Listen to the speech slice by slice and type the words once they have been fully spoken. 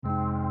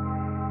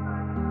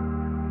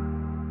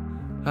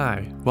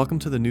Hi, welcome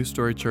to the New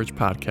Story Church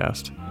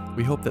podcast.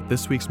 We hope that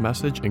this week's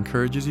message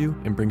encourages you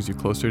and brings you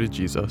closer to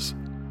Jesus.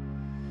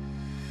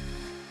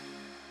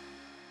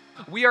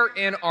 We are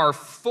in our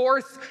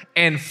fourth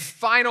and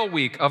final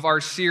week of our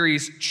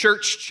series,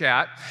 Church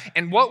Chat.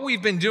 And what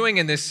we've been doing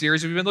in this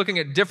series, we've been looking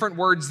at different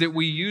words that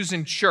we use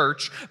in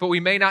church, but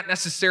we may not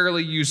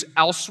necessarily use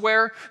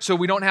elsewhere. So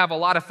we don't have a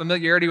lot of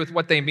familiarity with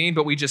what they mean,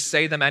 but we just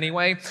say them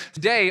anyway.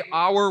 Today,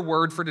 our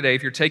word for today,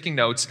 if you're taking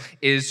notes,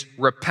 is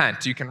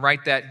repent. You can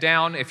write that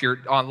down. If you're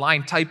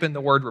online, type in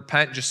the word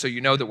repent, just so you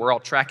know that we're all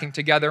tracking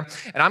together.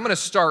 And I'm going to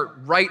start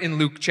right in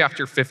Luke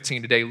chapter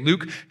 15 today.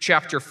 Luke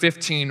chapter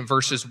 15,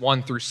 verses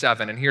 1 through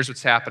 7. And here's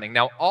what's happening.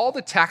 Now, all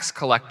the tax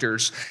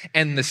collectors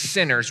and the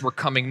sinners were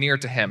coming near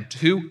to him,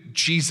 to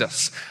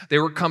Jesus. They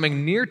were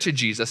coming near to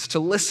Jesus to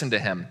listen to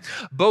him.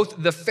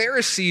 Both the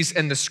Pharisees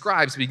and the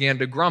scribes began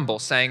to grumble,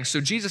 saying, so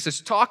Jesus is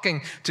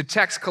talking to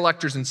tax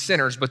collectors and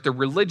sinners, but the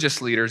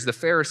religious leaders, the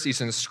Pharisees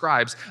and the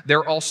scribes,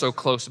 they're also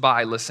close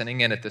by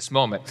listening in at this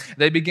moment.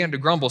 They began to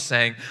grumble,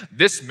 saying,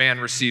 this man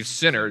receives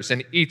sinners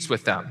and eats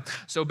with them.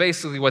 So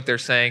basically what they're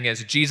saying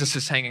is Jesus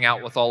is hanging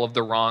out with all of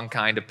the wrong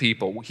kind of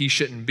people. He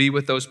shouldn't be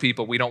with those people.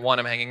 We don't want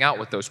him hanging out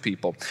with those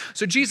people.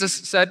 So Jesus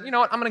said, you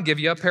know what, I'm going to give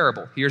you a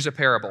parable. Here's a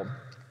parable.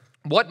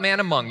 What man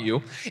among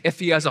you, if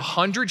he has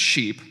 100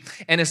 sheep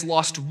and has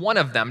lost one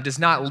of them, does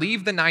not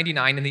leave the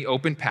 99 in the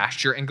open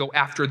pasture and go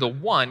after the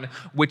one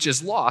which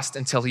is lost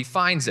until he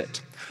finds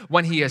it?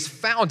 When he has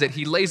found it,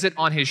 he lays it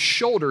on his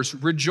shoulders,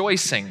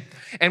 rejoicing.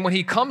 And when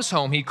he comes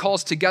home, he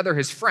calls together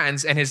his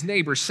friends and his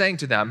neighbors, saying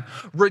to them,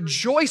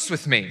 rejoice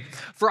with me,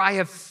 for I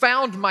have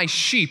found my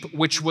sheep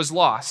which was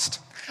lost.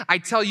 I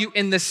tell you,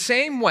 in the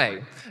same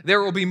way,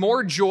 there will be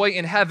more joy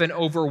in heaven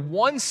over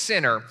one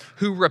sinner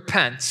who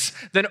repents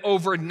than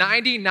over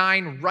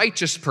 99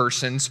 righteous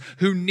persons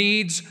who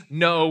needs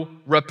no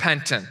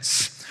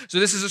repentance. So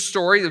this is a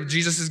story that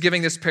Jesus is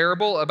giving this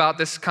parable about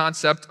this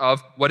concept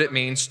of what it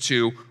means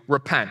to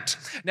repent.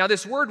 Now,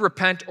 this word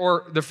repent,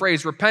 or the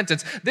phrase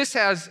repentance, this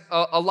has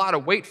a lot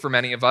of weight for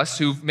many of us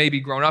who've maybe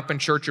grown up in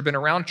church or been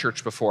around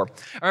church before.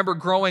 I remember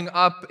growing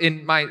up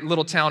in my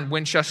little town,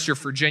 Winchester,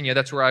 Virginia.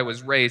 That's where I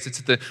was raised. It's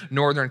at the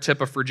northern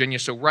tip of Virginia,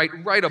 so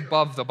right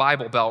above the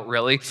Bible Belt,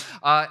 really.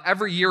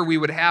 Every year we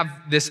would have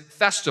this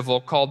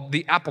festival called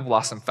the Apple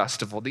Blossom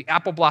Festival. The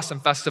Apple Blossom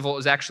Festival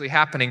is actually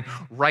happening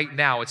right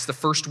now. It's the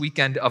first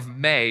weekend of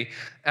May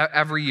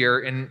every year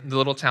in the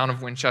little town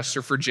of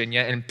Winchester,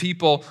 Virginia, and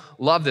people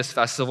love this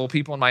festival.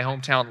 People in my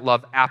hometown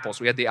love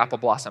apples. We had the Apple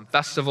Blossom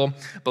Festival.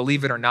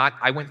 Believe it or not,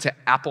 I went to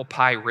Apple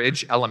Pie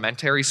Ridge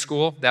Elementary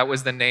School. That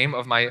was the name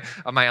of my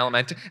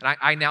elementary. And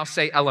I now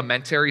say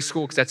elementary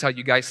school because that's how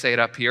you guys say it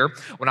up here.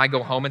 When I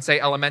go home and say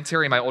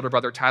elementary, my older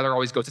brother Tyler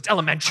always goes, it's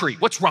elementary.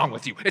 What's wrong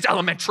with you? It's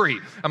elementary.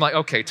 I'm like,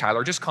 okay,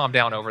 Tyler, just calm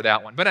down over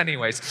that one. But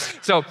anyways,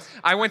 so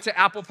I went to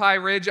Apple Pie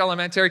Ridge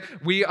Elementary.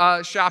 We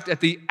shopped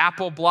at the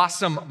Apple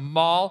Blossom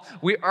Mall.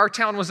 Our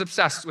town was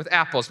obsessed with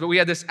apples, but we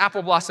had this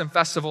Apple Blossom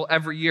Festival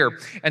every year,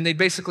 and they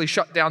basically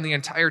shut down the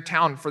entire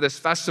town for this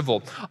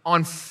festival.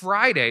 On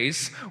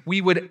Fridays,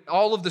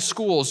 all of the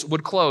schools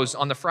would close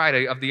on the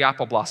Friday of the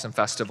Apple Blossom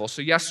Festival.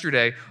 So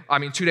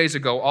 2 days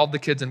ago, all the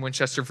kids in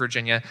Winchester,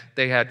 Virginia,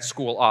 they had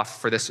school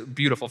off for this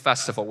beautiful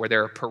festival where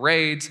there are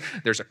parades,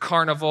 there's a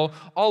carnival,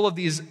 all of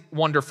these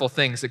wonderful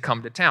things that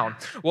come to town.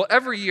 Well,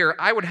 every year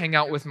I would hang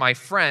out with my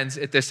friends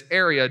at this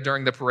area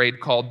during the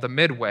parade called the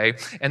Midway,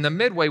 and the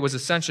Midway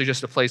was essentially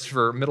just a place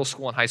for middle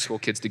school and high school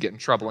kids to get in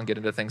trouble and get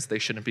into things they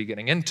shouldn't be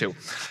getting into.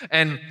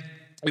 And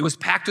it was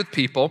packed with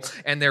people,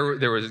 and there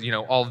was,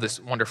 all of this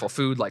wonderful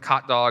food like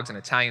hot dogs and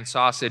Italian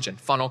sausage and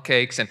funnel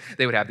cakes, and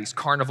they would have these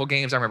carnival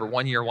games. I remember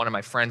one year one of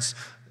my friends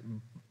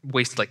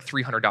wasted like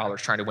 $300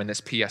 trying to win this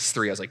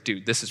PS3. I was like,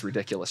 dude, this is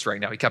ridiculous right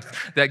now. He kept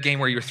that game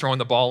where you're throwing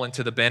the ball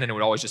into the bin and it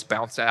would always just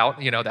bounce out,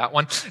 that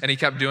one. And he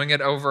kept doing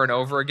it over and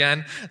over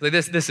again. Like,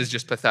 this is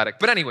just pathetic.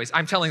 But anyways,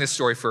 I'm telling this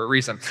story for a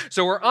reason.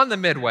 So we're on the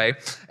Midway,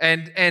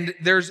 and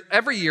there's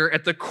every year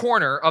at the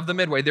corner of the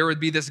Midway, there would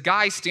be this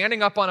guy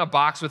standing up on a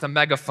box with a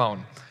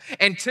megaphone.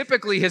 And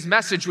typically his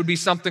message would be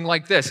something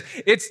like this: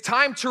 it's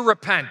time to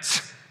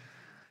repent.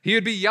 He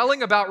would be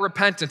yelling about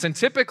repentance, and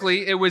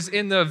typically it was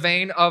in the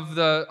vein of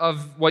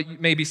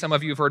what maybe some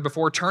of you have heard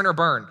before, turn or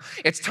burn.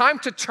 It's time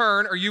to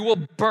turn or you will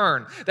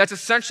burn. That's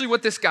essentially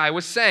what this guy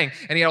was saying.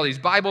 And he had all these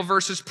Bible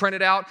verses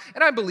printed out,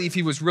 and I believe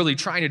he was really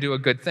trying to do a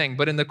good thing.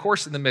 But in the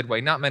course of the Midway,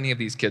 not many of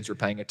these kids were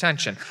paying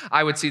attention.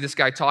 I would see this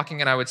guy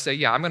talking, and I would say,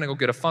 yeah, I'm going to go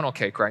get a funnel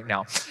cake right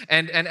now.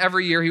 And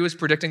every year he was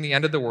predicting the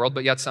end of the world,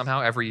 but yet somehow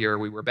every year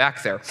we were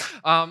back there.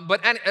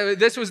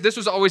 This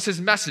was always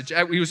his message.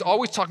 He was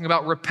always talking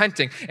about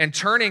repenting and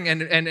turning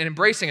and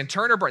embracing and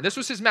turn or burn. This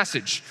was his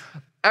message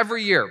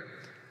every year.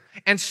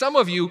 And some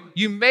of you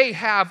may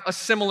have a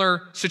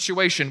similar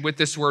situation with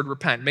this word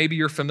repent. Maybe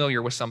you're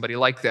familiar with somebody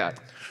like that.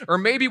 Or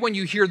maybe when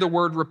you hear the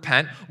word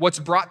repent, what's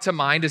brought to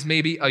mind is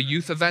maybe a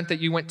youth event that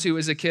you went to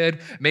as a kid,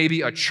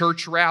 maybe a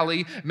church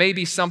rally,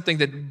 maybe something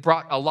that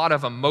brought a lot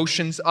of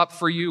emotions up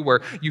for you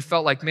where you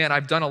felt like, man,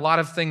 I've done a lot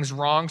of things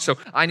wrong, so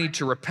I need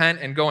to repent,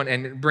 and go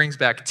and it brings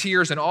back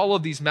tears and all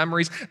of these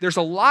memories. There's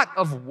a lot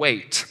of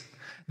weight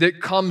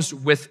that comes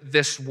with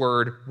this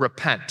word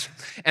repent,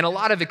 and a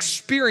lot of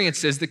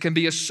experiences that can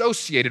be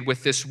associated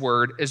with this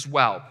word as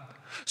well.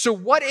 So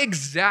what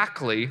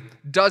exactly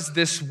does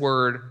this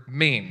word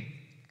mean?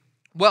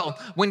 Well,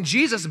 when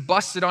Jesus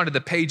busted onto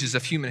the pages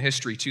of human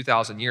history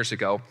 2,000 years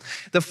ago,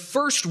 the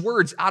first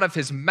words out of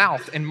his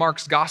mouth in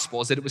Mark's gospel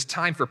is that it was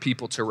time for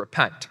people to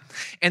repent.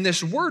 And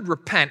this word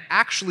repent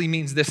actually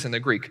means this in the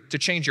Greek, to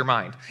change your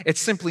mind. It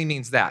simply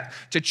means that,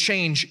 to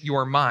change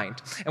your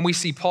mind. And we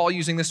see Paul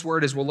using this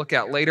word as we'll look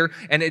at later,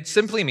 and it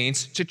simply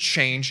means to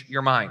change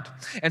your mind.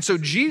 And so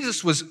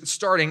Jesus was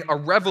starting a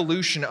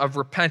revolution of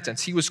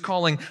repentance. He was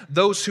calling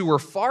those who were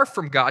far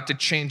from God to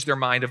change their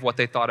mind of what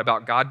they thought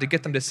about God, to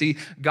get them to see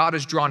God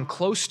is drawn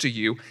close to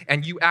you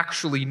and you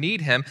actually need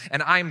him,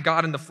 and I am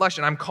God in the flesh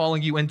and I'm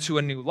calling you into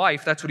a new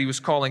life. That's what he was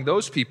calling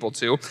those people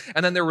to.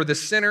 And then there were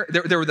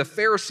the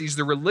Pharisees,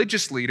 the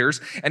religious leaders,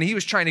 and he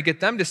was trying to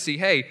get them to see,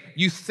 hey,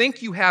 you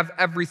think you have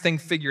everything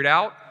figured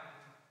out,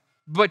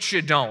 but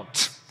you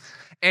don't.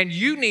 And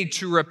you need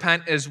to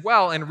repent as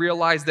well and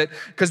realize that,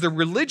 because the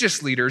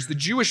religious leaders, the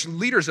Jewish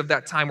leaders of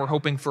that time, were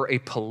hoping for a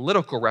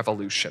political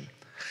revolution.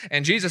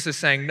 And Jesus is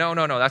saying, no,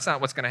 that's not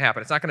what's going to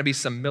happen. It's not going to be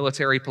some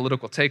military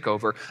political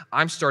takeover.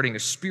 I'm starting a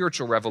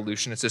spiritual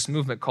revolution. It's this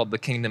movement called the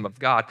Kingdom of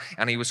God.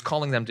 And he was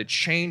calling them to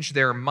change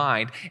their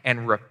mind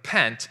and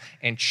repent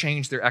and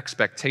change their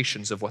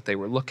expectations of what they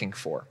were looking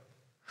for.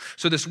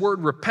 So this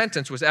word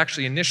repentance was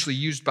actually initially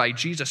used by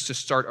Jesus to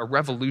start a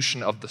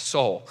revolution of the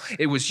soul.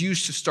 It was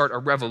used to start a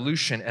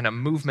revolution and a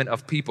movement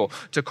of people,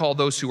 to call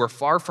those who are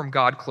far from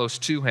God close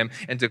to him,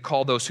 and to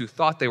call those who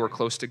thought they were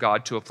close to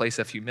God to a place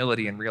of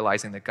humility and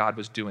realizing that God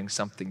was doing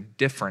something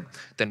different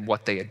than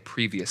what they had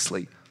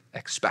previously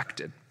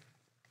expected.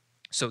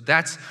 So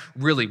that's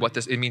really what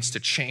it means to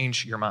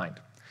change your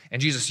mind.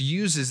 And Jesus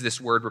uses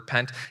this word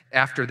repent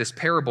after this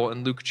parable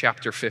in Luke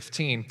chapter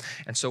 15.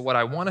 And so what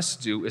I want us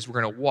to do is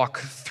we're going to walk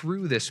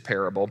through this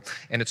parable,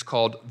 and it's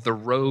called The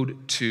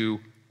Road to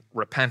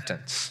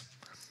Repentance.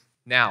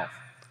 Now,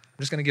 I'm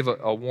just going to give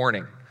a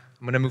warning.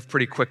 I'm going to move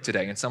pretty quick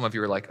today, and some of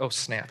you are like, oh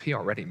snap, he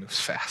already moves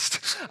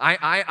fast.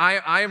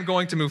 I am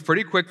going to move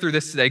pretty quick through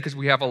this today because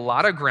we have a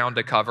lot of ground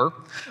to cover,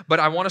 but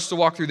I want us to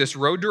walk through this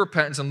road to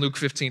repentance in Luke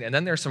 15, and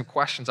then there's some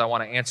questions I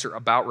want to answer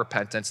about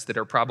repentance that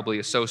are probably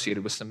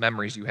associated with some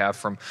memories you have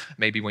from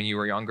maybe when you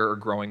were younger or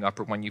growing up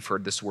or when you've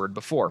heard this word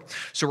before.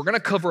 So we're going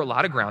to cover a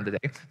lot of ground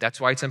today. That's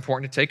why it's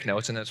important to take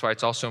notes, and that's why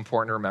it's also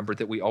important to remember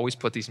that we always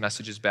put these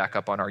messages back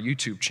up on our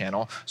YouTube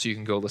channel so you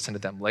can go listen to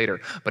them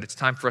later. But it's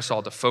time for us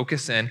all to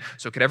focus in.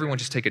 So could everyone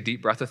just take a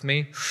deep breath with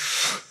me?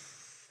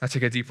 Now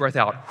take a deep breath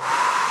out.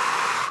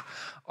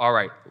 All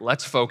right,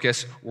 let's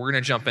focus. We're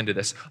going to jump into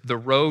this. The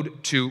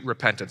road to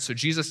repentance. So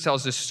Jesus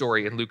tells this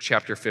story in Luke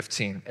chapter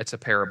 15. It's a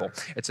parable.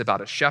 It's about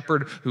a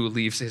shepherd who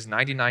leaves his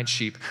 99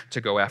 sheep to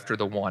go after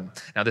the one.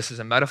 Now, this is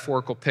a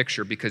metaphorical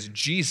picture because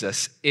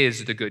Jesus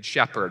is the good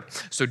shepherd.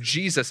 So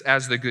Jesus,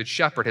 as the good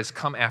shepherd, has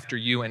come after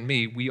you and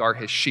me. We are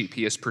his sheep.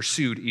 He has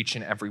pursued each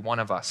and every one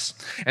of us.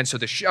 And so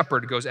the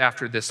shepherd goes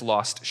after this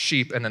lost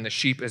sheep, and then the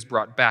sheep is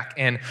brought back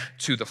in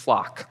to the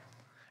flock.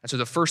 And so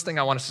the first thing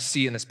I want us to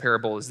see in this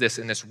parable is this,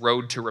 in this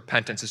road to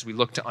repentance, as we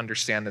look to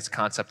understand this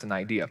concept and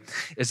idea,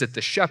 is that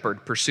the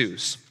shepherd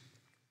pursues.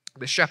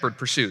 The shepherd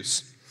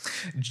pursues.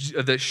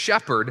 The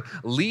shepherd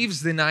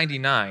leaves the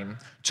 99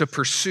 to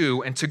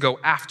pursue and to go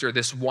after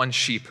this one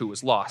sheep who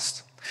was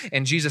lost.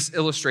 And Jesus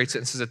illustrates it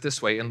and says it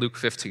this way in Luke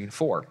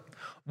 15:4.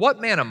 What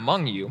man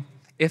among you,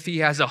 if he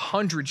has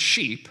 100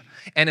 sheep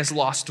and has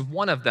lost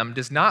one of them,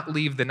 does not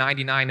leave the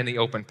 99 in the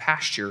open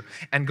pasture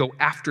and go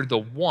after the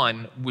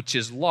one which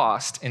is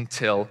lost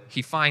until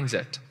he finds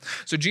it?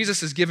 So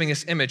Jesus is giving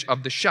this image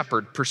of the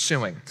shepherd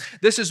pursuing.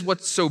 This is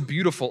what's so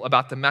beautiful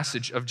about the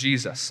message of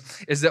Jesus,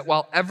 is that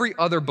while every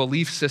other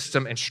belief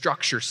system and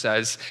structure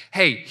says,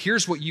 hey,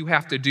 here's what you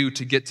have to do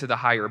to get to the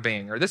higher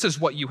being, or this is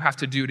what you have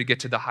to do to get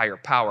to the higher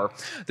power,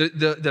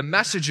 the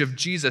message of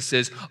Jesus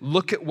is,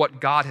 look at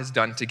what God has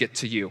done to get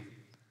to you.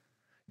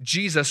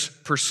 Jesus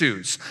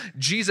pursues.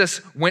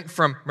 Jesus went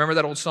from, remember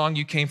that old song,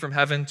 you came from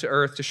heaven to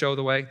earth to show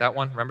the way? That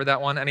one, remember that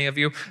one, any of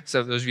you?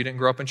 So those of you who didn't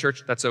grow up in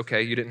church, that's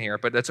okay, you didn't hear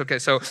it, but that's okay.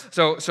 So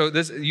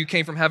this, you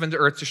came from heaven to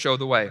earth to show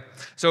the way.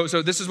 So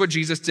this is what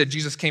Jesus did.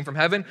 Jesus came from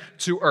heaven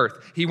to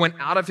earth. He went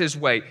out of his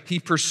way. He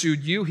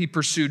pursued you, he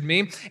pursued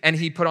me, and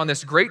he put on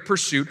this great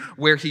pursuit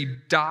where he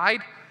died.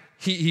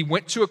 He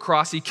went to a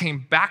cross, he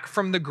came back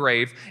from the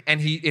grave,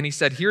 and he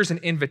said, here's an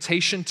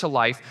invitation to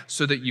life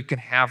so that you can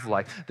have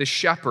life. The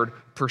shepherd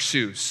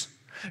pursues.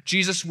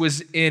 Jesus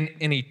was in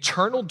an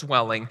eternal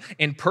dwelling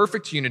in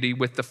perfect unity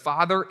with the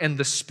Father and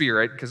the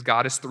Spirit, because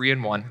God is 3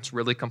 in 1. It's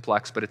really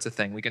complex, but it's a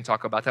thing. We can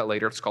talk about that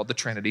later. It's called the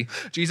Trinity.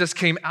 Jesus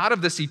came out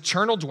of this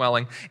eternal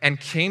dwelling and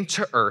came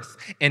to earth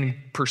in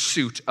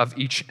pursuit of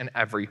each and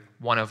every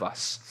one of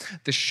us.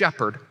 The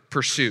shepherd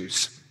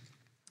pursues.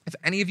 If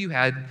any of you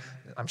had,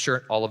 I'm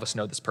sure all of us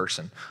know this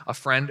person, a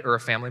friend or a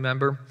family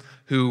member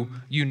who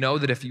you know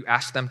that if you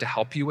ask them to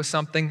help you with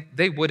something,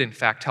 they would in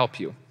fact help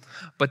you,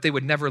 but they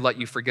would never let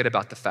you forget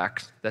about the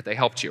fact that they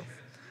helped you.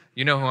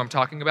 You know who I'm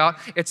talking about?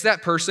 It's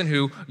that person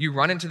who you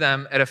run into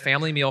them at a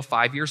family meal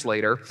 5 years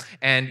later,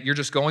 and you're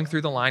just going through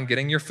the line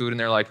getting your food, and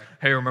they're like,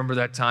 hey, remember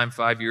that time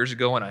 5 years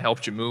ago when I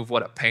helped you move?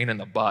 What a pain in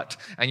the butt.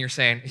 And you're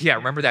saying, yeah,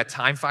 remember that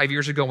time 5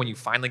 years ago when you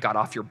finally got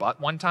off your butt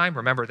one time?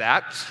 Remember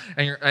that?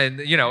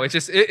 It's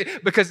just,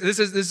 because this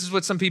is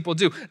what some people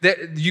do.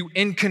 That you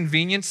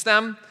inconvenience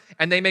them,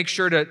 and they make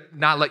sure to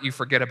not let you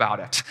forget about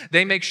it.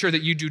 They make sure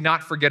that you do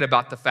not forget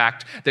about the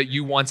fact that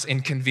you once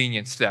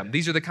inconvenienced them.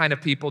 These are the kind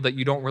of people that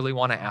you don't really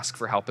want to ask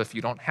for help if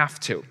you don't have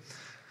to.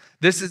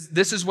 This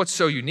is what's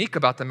so unique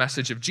about the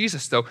message of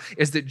Jesus, though,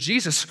 is that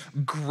Jesus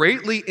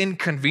greatly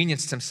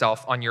inconvenienced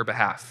himself on your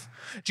behalf.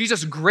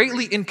 Jesus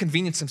greatly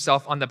inconvenienced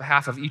himself on the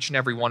behalf of each and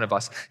every one of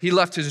us. He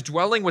left his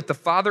dwelling with the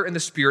Father and the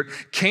Spirit,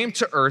 came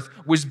to earth,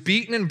 was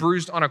beaten and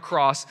bruised on a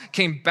cross,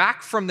 came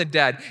back from the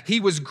dead. He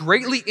was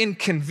greatly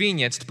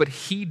inconvenienced, but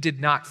he did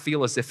not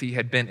feel as if he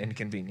had been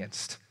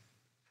inconvenienced.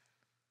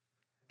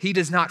 He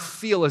does not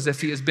feel as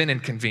if he has been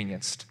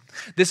inconvenienced.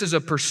 This is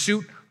a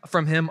pursuit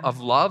from him of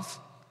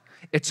love.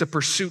 It's a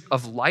pursuit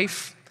of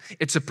life.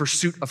 It's a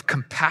pursuit of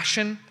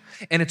compassion,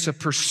 and it's a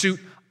pursuit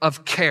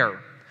of care.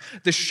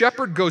 The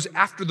shepherd goes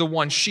after the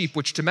one sheep,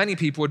 which to many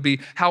people would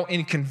be how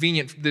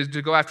inconvenient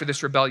to go after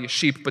this rebellious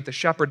sheep, but the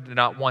shepherd did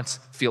not once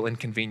feel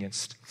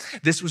inconvenienced.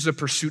 This was a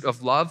pursuit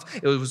of love.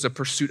 It was a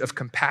pursuit of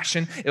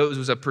compassion. It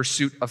was a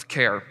pursuit of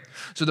care.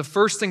 So the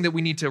first thing that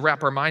we need to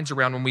wrap our minds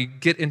around when we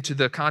get into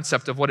the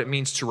concept of what it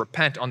means to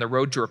repent on the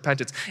road to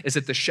repentance is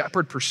that the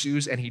shepherd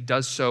pursues, and he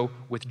does so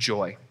with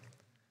joy.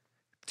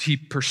 He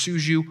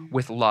pursues you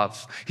with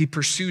love. He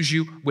pursues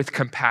you with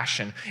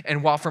compassion.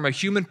 And while from a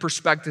human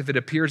perspective, it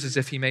appears as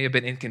if he may have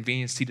been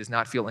inconvenienced, he does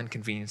not feel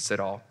inconvenienced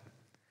at all.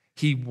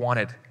 He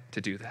wanted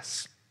to do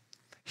this.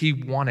 He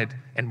wanted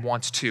and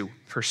wants to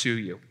pursue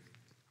you.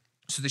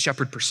 So the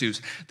shepherd pursues.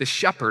 The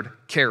shepherd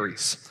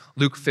carries.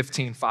 Luke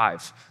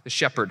 15:5. The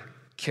shepherd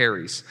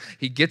carries.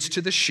 He gets to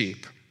the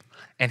sheep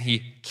and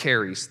he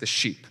carries the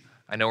sheep.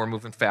 I know we're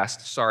moving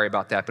fast. Sorry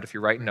about that, but if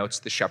you're writing notes,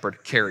 the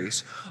shepherd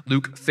carries.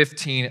 Luke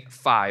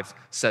 15:5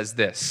 says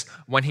this: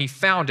 when he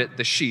found it,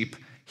 the sheep,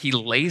 he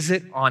lays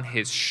it on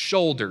his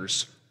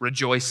shoulders,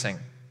 rejoicing.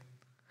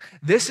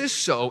 This is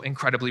so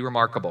incredibly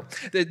remarkable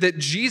that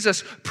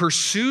Jesus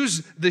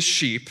pursues the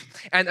sheep,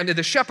 and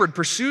the shepherd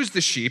pursues the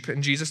sheep,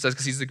 and Jesus does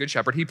because he's the good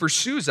shepherd. He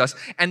pursues us,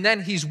 and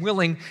then he's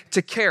willing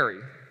to carry.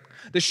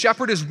 The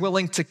shepherd is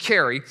willing to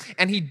carry,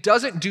 and he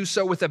doesn't do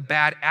so with a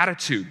bad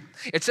attitude.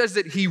 It says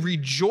that he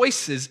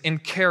rejoices in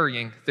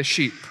carrying the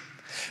sheep.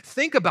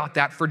 Think about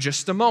that for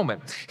just a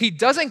moment. He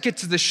doesn't get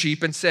to the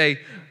sheep and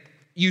say,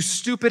 "You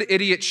stupid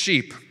idiot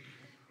sheep,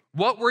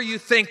 what were you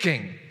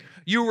thinking?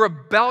 You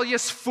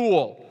rebellious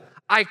fool.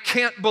 I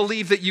can't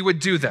believe that you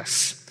would do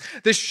this."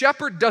 The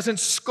shepherd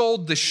doesn't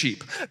scold the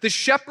sheep. The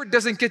shepherd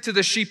doesn't get to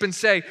the sheep and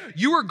say,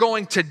 "You are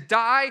going to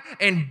die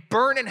and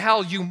burn in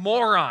hell, you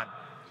moron."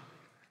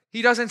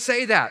 He doesn't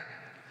say that.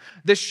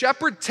 The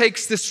shepherd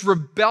takes this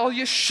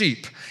rebellious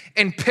sheep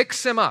and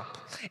picks him up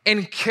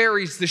and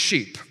carries the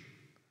sheep.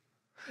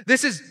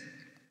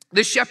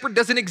 The shepherd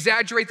doesn't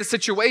exaggerate the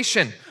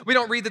situation. We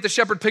don't read that the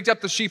shepherd picked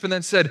up the sheep and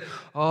then said,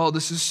 "Oh,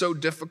 this is so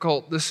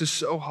difficult. This is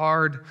so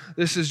hard.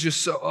 This is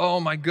just so, oh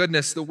my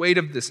goodness, the weight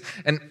of this."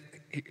 And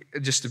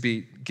just to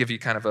give you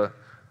kind of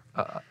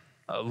a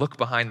look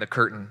behind the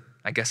curtain,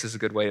 I guess is a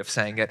good way of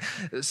saying it.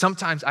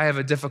 Sometimes I have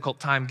a difficult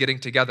time getting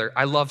together.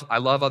 I love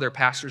other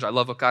pastors. I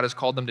love what God has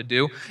called them to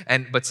do.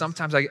 But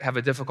sometimes I have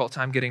a difficult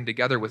time getting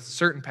together with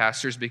certain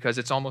pastors because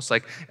it's almost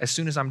like as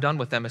soon as I'm done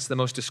with them, it's the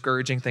most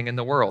discouraging thing in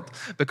the world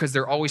because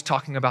they're always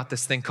talking about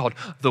this thing called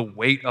the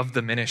weight of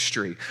the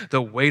ministry.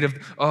 The weight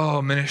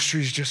of,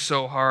 ministry is just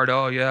so hard.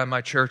 Oh yeah,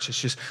 my church is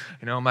just,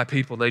 my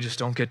people, they just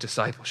don't get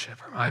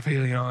discipleship. Or my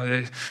people,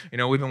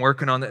 we've been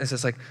working on this.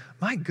 It's like,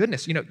 my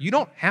goodness, you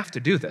don't have to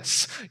do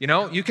this.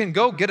 You can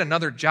go get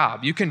another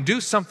job. You can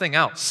do something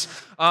else.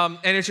 And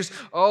it's just,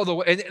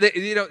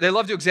 they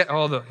love to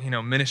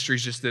examine,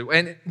 ministry's just the,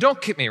 and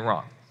don't get me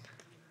wrong.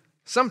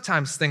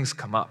 Sometimes things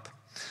come up.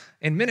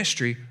 In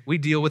ministry, we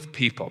deal with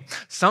people.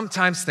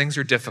 Sometimes things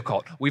are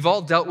difficult. We've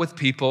all dealt with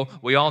people.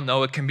 We all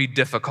know it can be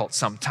difficult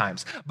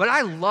sometimes. But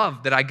I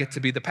love that I get to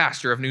be the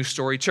pastor of New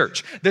Story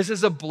Church. This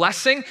is a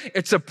blessing,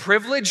 it's a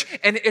privilege,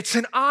 and it's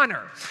an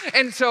honor.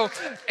 And so,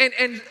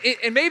 and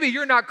maybe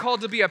you're not called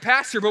to be a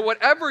pastor, but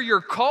whatever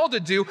you're called to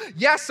do,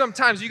 yes,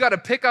 sometimes you got to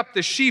pick up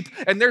the sheep,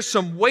 and there's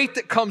some weight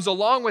that comes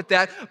along with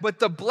that, but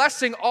the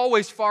blessing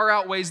always far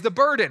outweighs the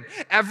burden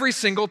every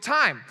single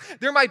time.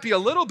 There might be a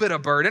little bit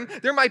of burden.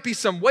 There might be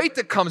some weight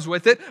that comes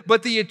with it,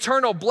 but the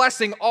eternal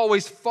blessing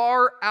always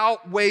far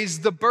outweighs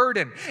the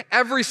burden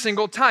every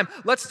single time.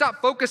 Let's stop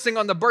focusing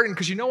on the burden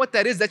because you know what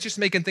that is? That's just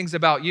making things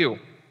about you.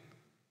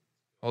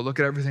 Oh, look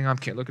at everything I'm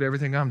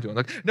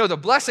doing. No, the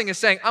blessing is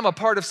saying, I'm a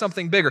part of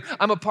something bigger.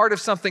 I'm a part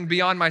of something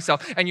beyond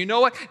myself. And you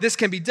know what? This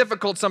can be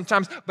difficult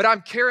sometimes, but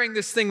I'm carrying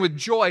this thing with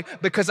joy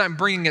because I'm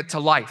bringing it to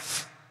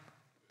life.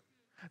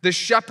 The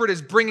shepherd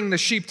is bringing the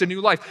sheep to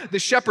new life. The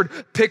shepherd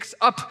picks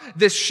up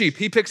this sheep.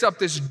 He picks up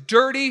this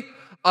dirty,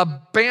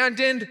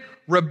 abandoned,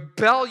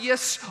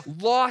 rebellious,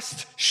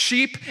 lost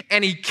sheep,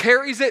 and he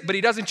carries it, but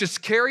he doesn't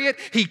just carry it,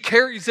 he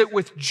carries it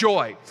with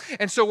joy.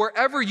 And so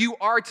wherever you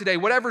are today,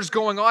 whatever's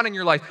going on in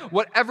your life,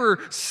 whatever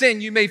sin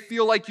you may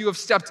feel like you have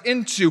stepped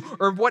into,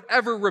 or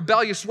whatever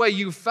rebellious way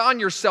you found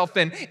yourself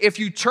in, if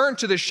you turn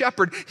to the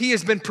shepherd, he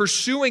has been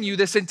pursuing you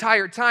this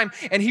entire time,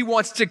 and he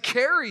wants to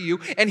carry you,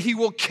 and he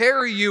will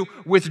carry you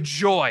with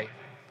joy.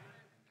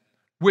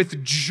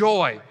 With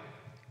joy.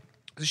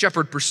 The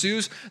shepherd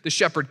pursues, the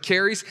shepherd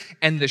carries,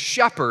 and the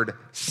shepherd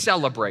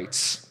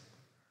celebrates.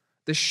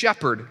 The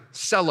shepherd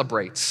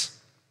celebrates.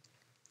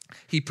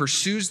 He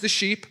pursues the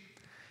sheep,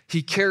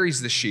 he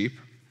carries the sheep,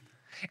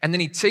 and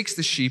then he takes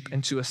the sheep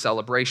into a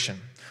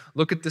celebration.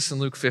 Look at this in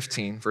Luke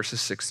 15,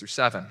 verses 6 through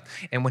 7.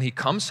 And when he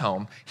comes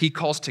home, he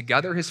calls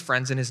together his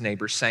friends and his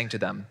neighbors, saying to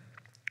them,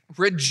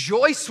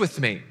 "Rejoice with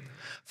me,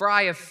 for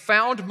I have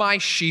found my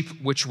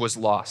sheep which was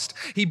lost."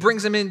 He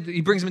brings them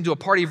into a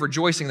party of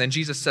rejoicing. Then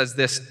Jesus says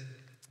this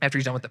after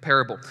he's done with the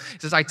parable. He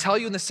says, "I tell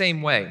you in the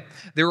same way,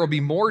 there will be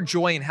more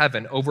joy in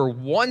heaven over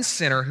one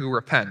sinner who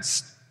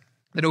repents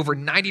than over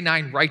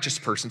 99 righteous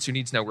persons who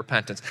needs no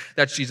repentance."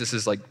 That's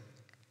Jesus's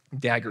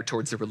dagger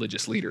towards the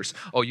religious leaders.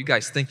 Oh, you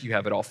guys think you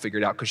have it all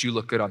figured out because you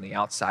look good on the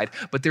outside,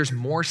 but there's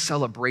more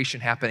celebration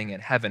happening in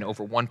heaven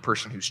over one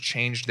person who's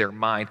changed their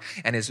mind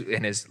and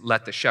has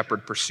let the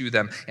shepherd pursue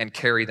them and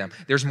carry them.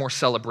 There's more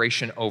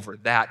celebration over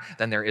that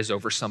than there is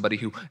over somebody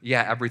who,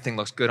 everything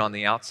looks good on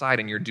the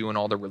outside and you're doing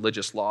all the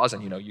religious laws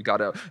and you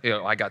gotta,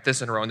 I got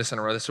this in a row and this in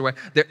a row, this way.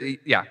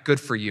 Good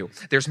for you.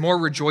 There's more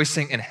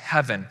rejoicing in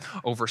heaven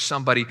over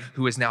somebody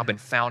who has now been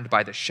found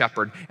by the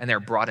shepherd and they're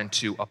brought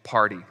into a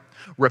party.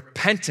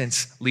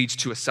 Repentance leads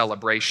to a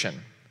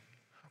celebration.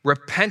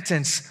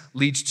 Repentance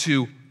leads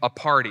to a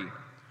party.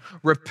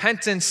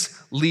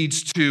 Repentance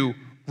leads to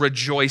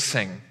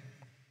rejoicing.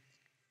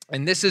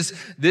 And this is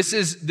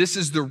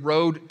the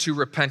road to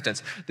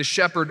repentance. The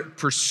shepherd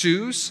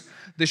pursues,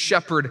 the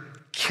shepherd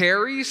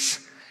carries,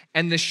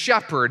 and the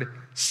shepherd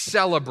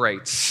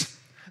celebrates.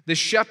 The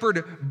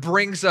shepherd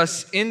brings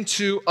us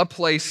into a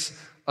place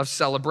of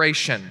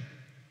celebration.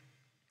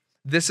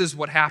 This is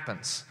what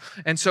happens.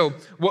 And so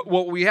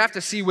what we have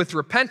to see with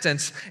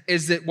repentance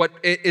is that what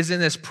is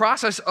in this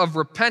process of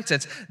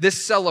repentance,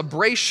 this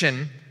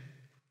celebration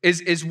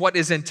is what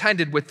is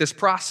intended with this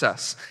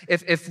process.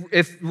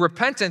 If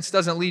repentance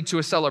doesn't lead to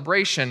a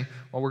celebration,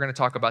 well, we're going to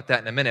talk about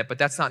that in a minute, but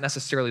that's not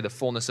necessarily the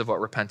fullness of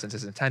what repentance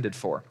is intended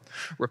for.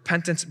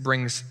 Repentance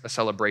brings a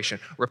celebration.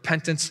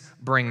 Repentance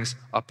brings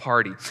a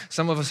party.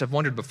 Some of us have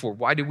wondered before,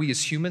 why do we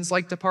as humans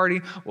like to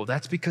party? Well,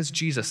 that's because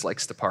Jesus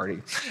likes to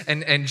party.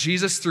 And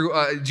Jesus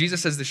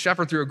says the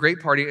shepherd threw a great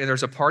party, and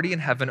there's a party in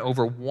heaven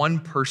over one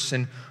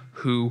person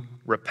who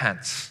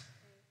repents.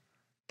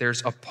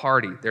 There's a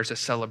party, there's a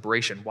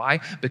celebration.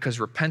 Why?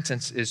 Because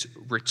repentance is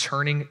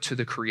returning to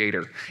the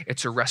Creator.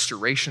 It's a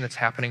restoration that's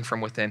happening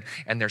from within,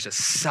 and there's a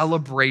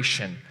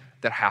celebration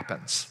that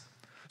happens.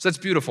 So that's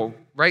beautiful,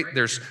 right?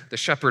 There's the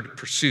shepherd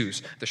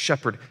pursues, the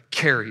shepherd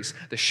carries,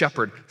 the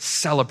shepherd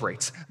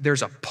celebrates.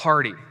 There's a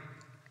party.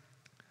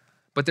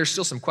 But there's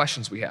still some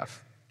questions we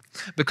have.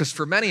 Because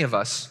for many of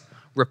us,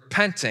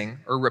 repenting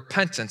or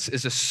repentance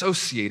is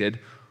associated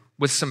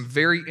with some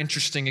very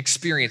interesting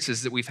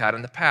experiences that we've had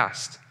in the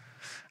past.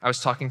 I was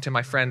talking to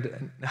my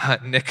friend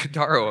Nick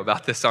Darrow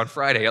about this on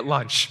Friday at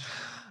lunch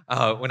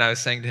when I was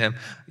saying to him,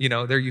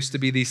 there used to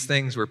be these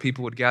things where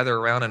people would gather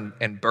around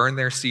and burn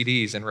their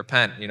CDs and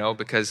repent,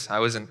 because I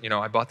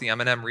bought the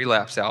Eminem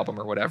Relapse album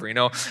or whatever,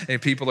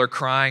 and people are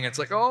crying. It's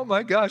like, oh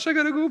my gosh, I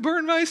got to go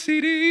burn my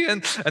CD.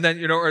 And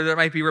then, or there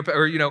might be,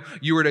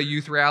 you were at a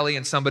youth rally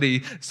and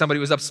somebody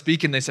was up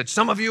speaking. They said,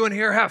 some of you in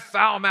here have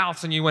foul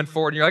mouths. And you went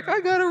forward and you're like,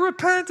 I got to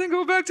repent and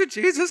go back to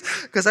Jesus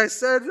because I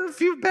said a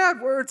few bad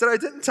words and I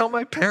didn't tell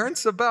my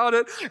parents about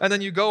it. And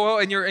then you go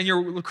and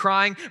you're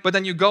crying, but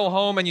then you go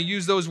home and you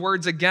use those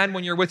words again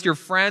when you're with your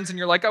friends and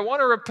you're like, I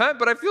want to repent,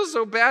 but I feel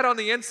so bad on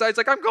the inside. It's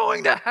like, I'm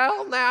going to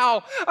hell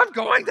now. I'm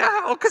going to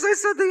hell because I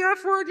said the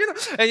F word,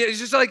 And it's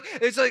just like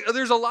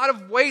there's a lot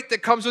of weight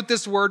that comes with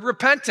this word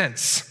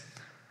repentance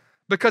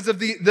because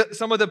of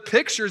some of the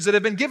pictures that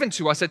have been given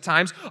to us at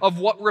times of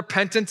what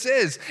repentance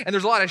is. And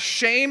there's a lot of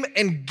shame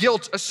and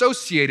guilt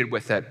associated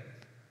with it.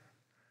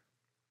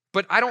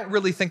 But I don't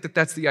really think that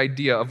that's the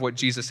idea of what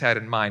Jesus had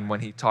in mind when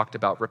he talked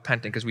about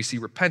repenting, because we see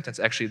repentance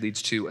actually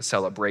leads to a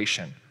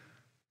celebration,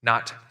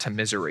 not to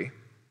misery.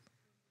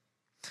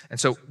 And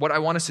so what I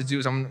want us to do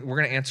is we're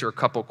going to answer a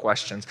couple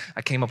questions.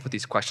 I came up with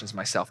these questions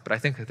myself, but I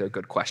think that they're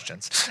good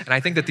questions. And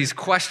I think that these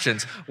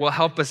questions will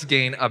help us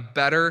gain a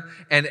better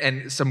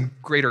and some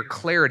greater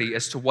clarity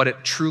as to what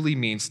it truly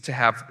means to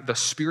have the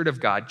Spirit of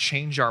God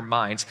change our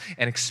minds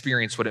and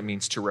experience what it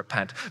means to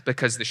repent.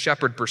 Because the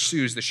shepherd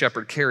pursues, the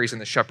shepherd carries,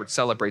 and the shepherd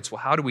celebrates.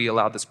 Well, how do we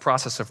allow this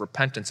process of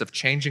repentance, of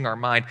changing our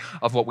mind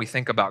of what we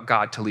think about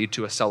God, to lead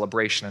to a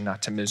celebration and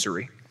not to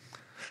misery?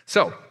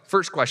 So,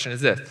 first question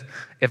is this: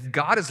 if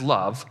God is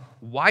love,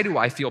 why do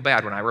I feel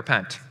bad when I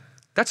repent?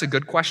 That's a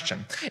good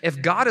question.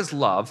 If God is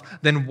love,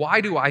 then why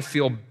do I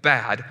feel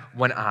bad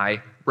when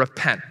I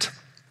repent?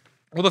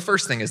 Well, the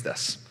first thing is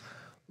this.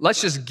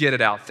 Let's just get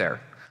it out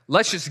there.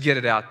 let's just get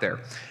it out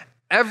there.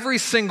 Every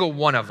single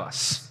one of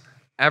us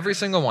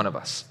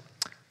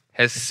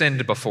has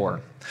sinned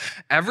before.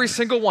 Every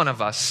single one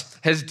of us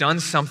has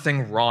done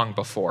something wrong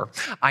before.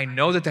 I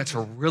know that that's a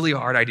really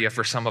hard idea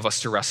for some of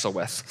us to wrestle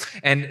with.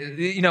 And,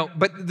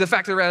 but the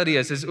fact of the reality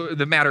is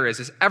the matter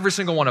is every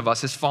single one of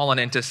us has fallen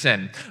into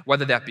sin,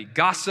 whether that be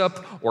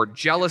gossip or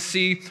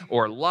jealousy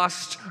or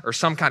lust or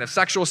some kind of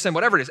sexual sin,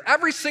 whatever it is.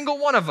 Every single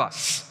one of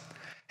us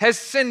has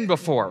sinned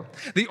before.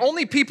 The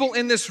only people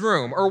in this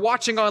room or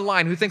watching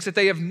online who thinks that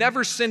they have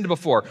never sinned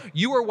before,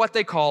 you are what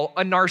they call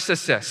a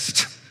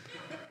narcissist.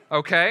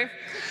 Okay?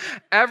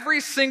 Every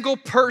single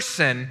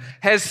person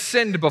has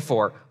sinned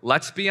before.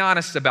 Let's be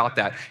honest about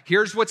that.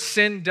 Here's what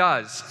sin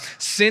does.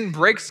 Sin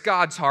breaks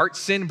God's heart.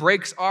 Sin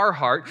breaks our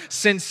heart.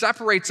 Sin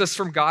separates us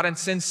from God, and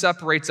sin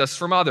separates us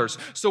from others.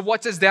 So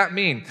what does that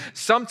mean?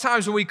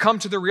 Sometimes when we come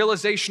to the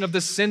realization of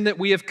the sin that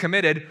we have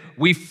committed,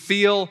 we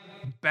feel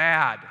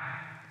bad.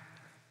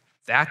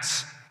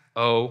 That's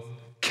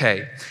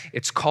okay.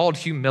 It's called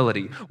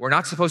humility. We're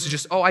not supposed to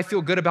just, I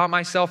feel good about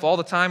myself all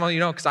the time,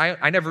 because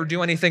I never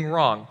do anything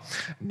wrong.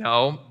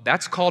 No,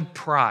 that's called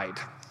pride.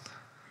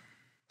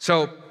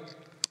 So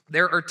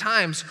there are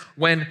times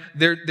when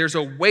there's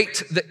a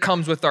weight that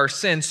comes with our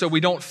sin, so we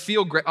don't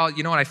feel great.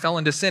 I fell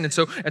into sin. And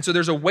so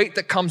there's a weight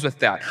that comes with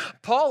that.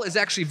 Paul is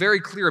actually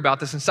very clear about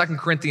this in 2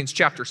 Corinthians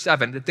chapter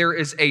 7, that there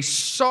is a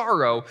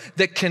sorrow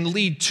that can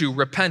lead to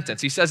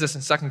repentance. He says this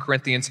in 2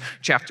 Corinthians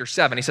chapter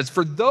 7. He says,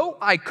 "For though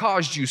I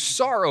caused you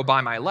sorrow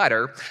by my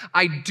letter,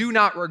 I do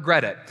not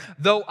regret it.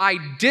 Though I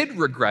did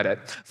regret it,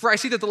 for I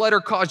see that the letter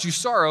caused you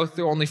sorrow,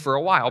 though only for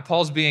a while."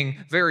 Paul's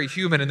being very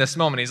human in this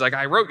moment. He's like,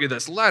 I wrote you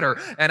this letter,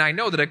 and I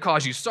know that it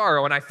caused you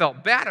sorrow, and I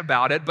felt bad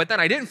about it, but then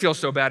I didn't feel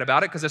so bad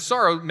about it because the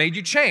sorrow made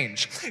you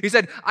change. He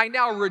said, "I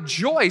now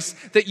rejoice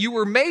that you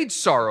were made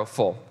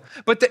sorrowful,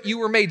 but that you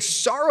were made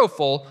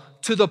sorrowful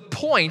to the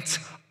point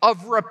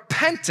of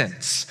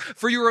repentance.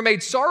 For you were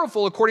made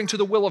sorrowful according to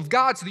the will of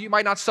God, so that you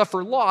might not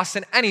suffer loss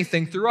in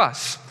anything through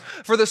us.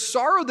 For the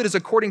sorrow that is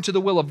according to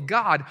the will of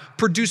God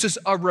produces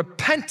a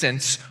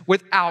repentance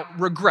without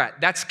regret."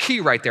 That's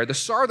key right there. The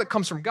sorrow that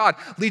comes from God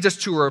leads us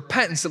to a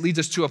repentance that leads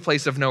us to a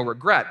place of no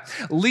regret,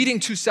 leading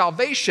to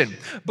salvation.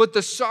 But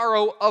the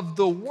sorrow of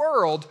the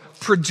world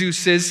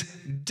produces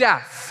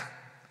death.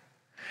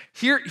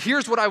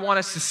 Here's what I want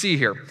us to see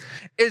here,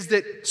 is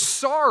that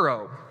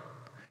sorrow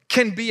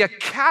can be a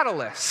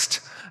catalyst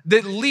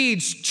that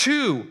leads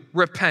to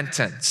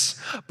repentance.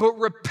 But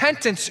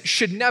repentance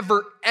should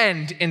never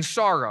end in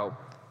sorrow.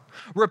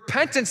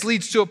 Repentance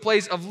leads to a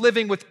place of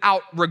living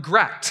without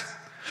regret.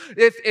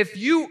 If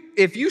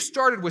you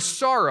started with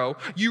sorrow,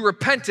 you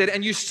repented,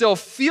 and you still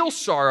feel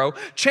sorrow,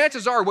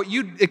 chances are what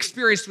you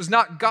experienced was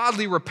not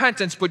godly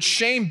repentance, but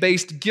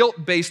shame-based,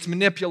 guilt-based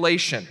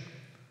manipulation.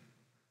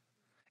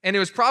 And it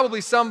was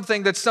probably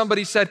something that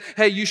somebody said,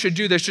 hey, you should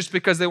do this, just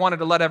because they wanted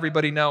to let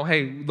everybody know,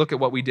 hey, look at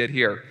what we did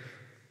here.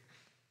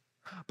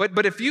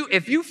 But if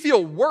you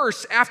feel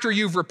worse after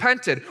you've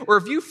repented, or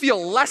if you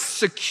feel less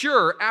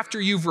secure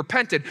after you've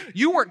repented,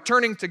 you weren't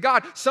turning to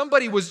God.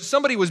 Somebody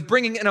was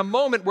bringing in a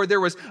moment where there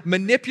was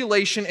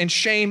manipulation and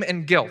shame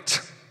and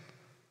guilt.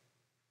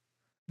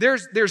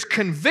 There's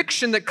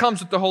conviction that comes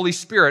with the Holy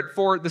Spirit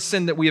for the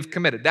sin that we have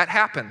committed. That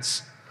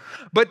happens.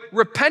 But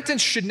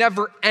repentance should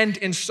never end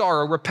in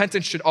sorrow.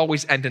 Repentance should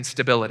always end in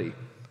stability.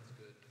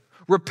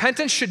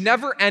 Repentance should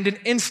never end in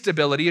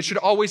instability. It should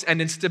always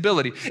end in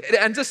stability. It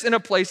ends us in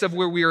a place of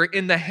where we are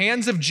in the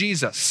hands of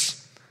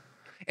Jesus.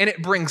 And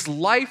it brings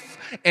life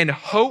and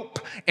hope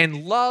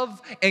and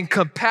love and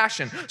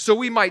compassion. So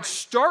we might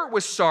start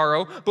with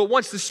sorrow, but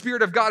once the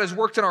Spirit of God has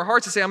worked in our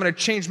hearts to say, I'm going to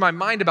change my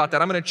mind about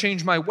that. I'm going to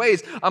change my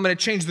ways. I'm going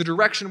to change the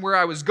direction where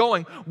I was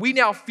going. We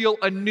now feel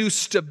a new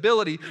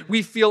stability.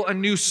 We feel a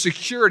new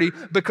security,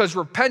 because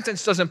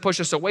repentance doesn't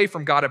push us away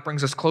from God. It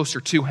brings us closer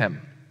to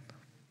Him.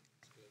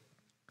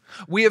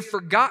 We have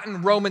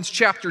forgotten Romans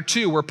chapter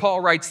 2, where Paul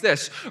writes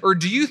this, "Or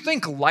do you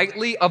think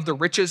lightly of the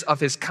riches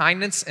of His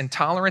kindness and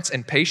tolerance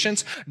and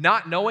patience,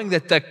 not knowing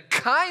that the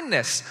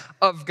kindness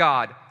of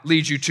God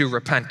leads you to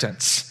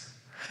repentance?"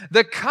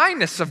 The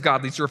kindness of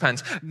God leads to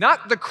repentance,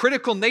 not the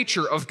critical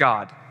nature of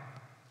God.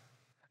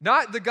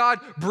 Not the God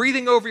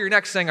breathing over your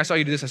neck saying, I saw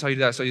you do this, I saw you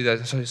do that, I saw you do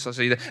that, I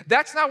saw you do that.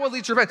 That's not what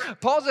leads to repentance.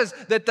 Paul says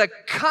that the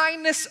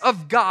kindness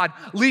of God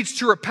leads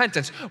to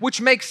repentance,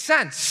 which makes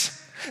sense.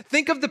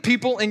 Think of the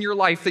people in your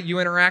life that you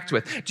interact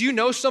with. Do you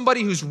know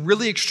somebody who's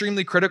really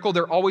extremely critical?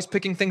 They're always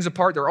picking things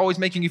apart. They're always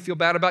making you feel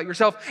bad about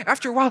yourself.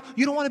 After a while,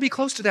 you don't want to be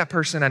close to that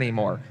person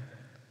anymore.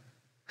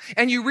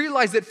 And you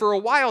realize that for a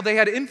while, they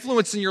had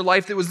influence in your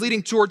life that was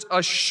leading towards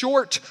a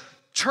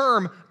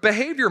short-term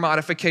behavior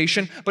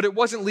modification, but it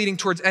wasn't leading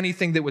towards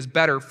anything that was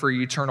better for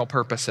your eternal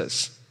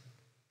purposes.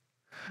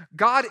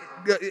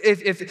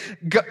 If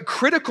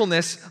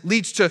criticalness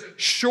leads to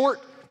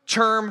short-term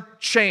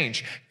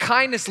change,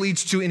 kindness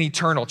leads to an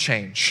eternal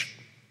change.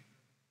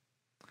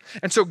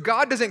 And so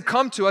God doesn't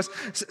come to us.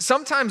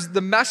 Sometimes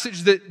the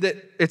message that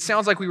it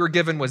sounds like we were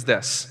given was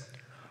this: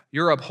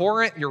 You're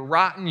abhorrent, you're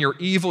rotten, you're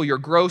evil, you're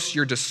gross,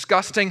 you're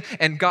disgusting,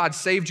 and God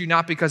saved you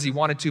not because he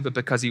wanted to, but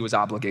because he was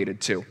obligated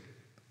to.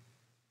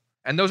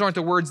 And those aren't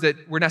the words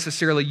that were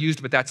necessarily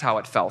used, but that's how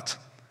it felt.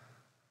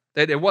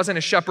 That it wasn't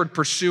a shepherd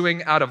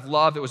pursuing out of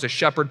love, it was a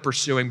shepherd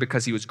pursuing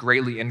because he was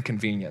greatly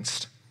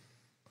inconvenienced.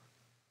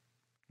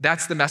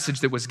 That's the message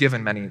that was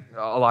given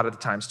a lot of the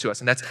times to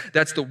us, and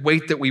that's the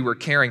weight that we were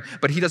carrying,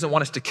 but he doesn't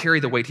want us to carry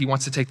the weight, he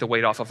wants to take the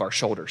weight off of our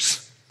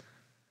shoulders.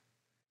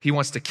 He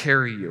wants to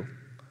carry you.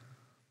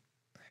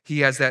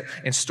 He has that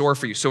in store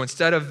for you. So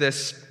instead of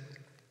this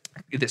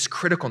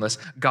criticalness,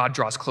 God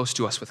draws close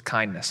to us with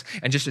kindness.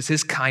 And just as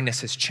his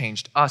kindness has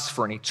changed us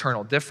for an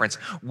eternal difference,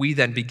 we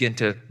then begin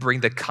to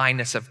bring the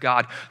kindness of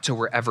God to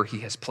wherever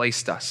he has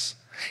placed us.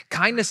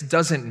 Kindness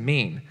doesn't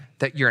mean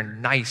that you're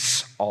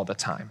nice all the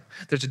time.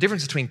 There's a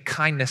difference between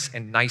kindness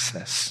and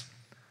niceness.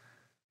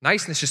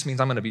 Niceness just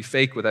means I'm going to be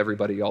fake with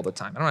everybody all the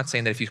time. I'm not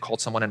saying that if you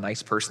called someone a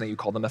nice person that you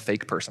call them a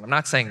fake person. I'm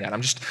not saying that.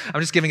 I'm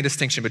just giving a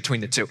distinction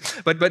between the two.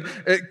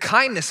 But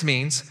kindness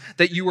means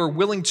that you are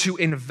willing to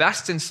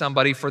invest in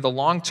somebody for the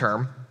long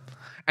term,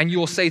 and you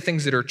will say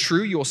things that are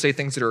true. You will say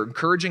things that are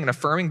encouraging and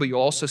affirming, but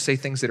you'll also say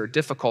things that are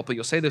difficult. But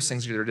you'll say those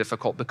things that are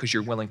difficult because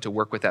you're willing to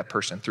work with that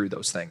person through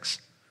those things,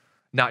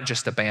 not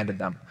just abandon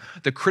them.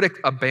 The critic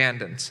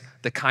abandons.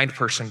 The kind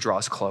person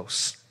draws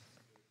close.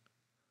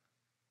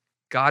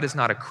 God is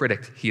not a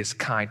critic, he is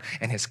kind,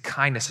 and his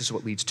kindness is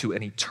what leads to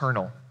an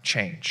eternal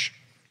change.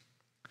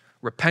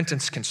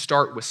 Repentance can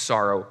start with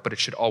sorrow, but it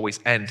should always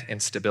end in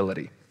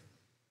stability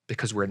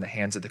because we're in the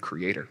hands of the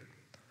Creator.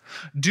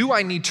 Do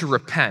I need to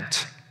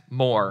repent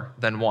more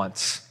than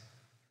once?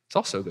 It's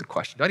also a good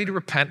question. Do I need to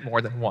repent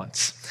more than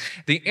once?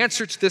 The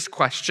answer to this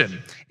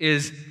question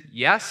is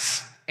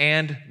yes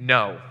and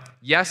no.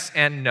 Yes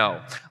and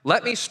no.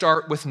 Let me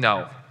start with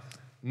no.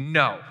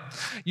 No.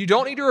 You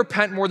don't need to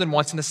repent more than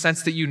once in the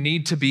sense that you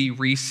need to be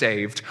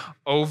resaved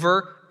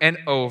over and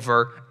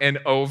over and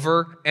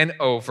over and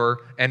over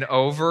and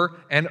over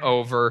and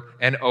over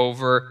and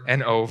over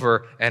and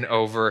over and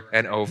over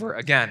and over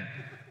again.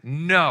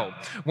 No.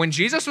 When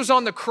Jesus was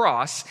on the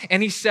cross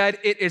and he said,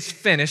 "It is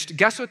finished,"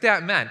 guess what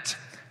that meant?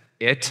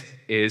 It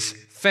is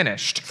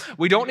finished.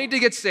 We don't need to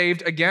get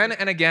saved again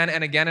and again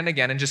and again and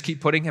again and just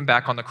keep putting him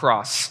back on the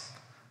cross.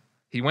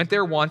 He went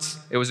there once.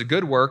 It was a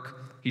good work.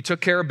 He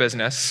took care of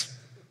business,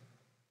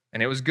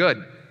 and it was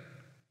good.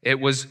 It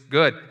was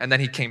good. And then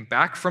he came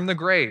back from the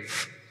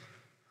grave.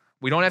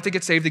 We don't have to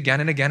get saved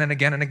again and again and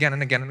again and again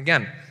and again and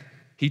again.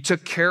 He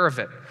took care of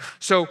it.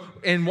 So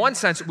in one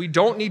sense, we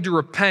don't need to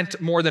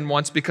repent more than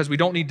once because we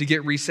don't need to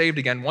get resaved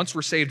again. Once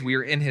we're saved, we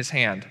are in his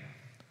hand.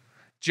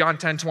 John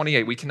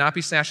 10:28, we cannot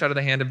be snatched out of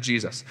the hand of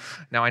Jesus.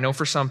 Now, I know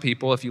for some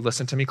people, if you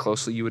listen to me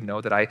closely, you would know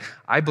that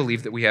I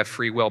believe that we have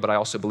free will, but I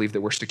also believe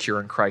that we're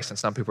secure in Christ. And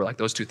some people are like,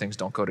 those two things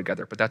don't go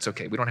together, but that's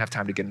okay. We don't have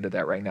time to get into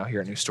that right now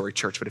here at New Story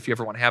Church. But if you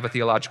ever want to have a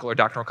theological or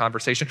doctrinal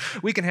conversation,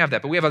 we can have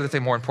that. But we have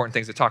other more important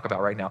things to talk about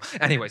right now.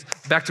 Anyways,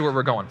 back to where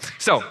we're going.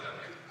 So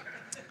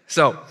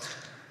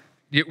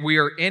we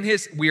are in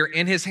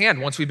his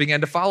hand once we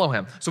begin to follow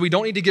him. So we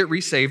don't need to get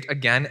resaved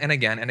again and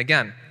again and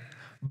again.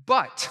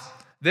 But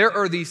there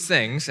are these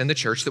things in the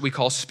church that we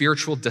call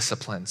spiritual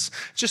disciplines.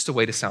 It's just a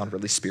way to sound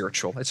really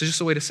spiritual. It's just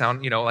a way to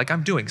sound, like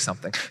I'm doing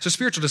something. So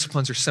spiritual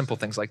disciplines are simple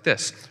things like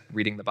this.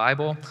 Reading the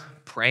Bible,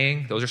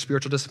 praying, those are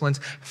spiritual disciplines.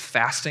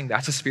 Fasting,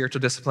 that's a spiritual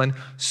discipline.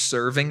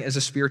 Serving is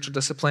a spiritual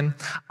discipline.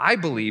 I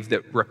believe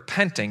that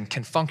repenting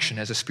can function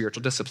as a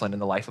spiritual discipline in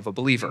the life of a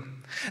believer.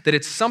 That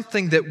it's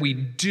something that we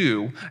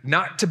do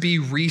not to be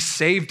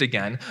resaved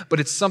again, but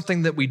it's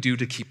something that we do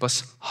to keep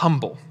us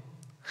humble.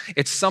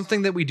 It's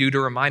something that we do to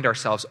remind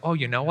ourselves, oh,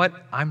 you know what?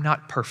 I'm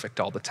not perfect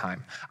all the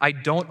time. I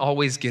don't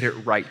always get it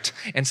right.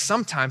 And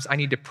sometimes I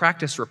need to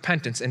practice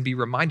repentance and be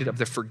reminded of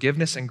the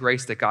forgiveness and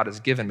grace that God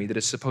has given me that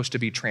is supposed to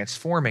be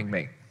transforming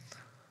me.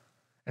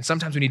 And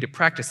sometimes we need to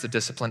practice the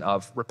discipline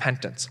of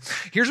repentance.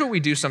 Here's what we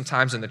do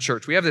sometimes in the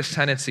church. We have this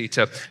tendency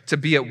to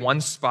be at one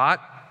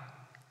spot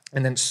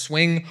and then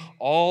swing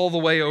all the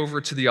way over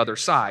to the other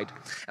side.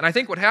 And I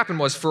think what happened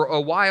was for a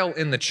while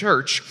in the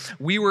church,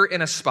 we were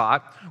in a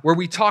spot where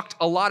we talked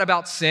a lot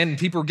about sin, and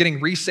people were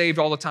getting resaved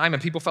all the time,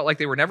 and people felt like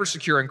they were never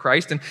secure in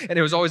Christ, and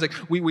it was always like,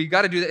 we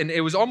got to do that, and it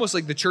was almost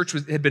like the church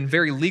had been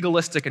very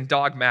legalistic and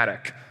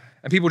dogmatic.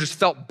 And people just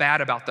felt bad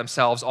about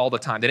themselves all the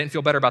time. They didn't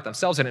feel better about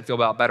themselves. They didn't feel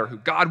better who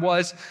God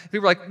was.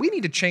 People were like, we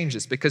need to change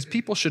this because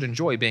people should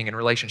enjoy being in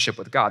relationship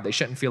with God. They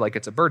shouldn't feel like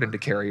it's a burden to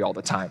carry all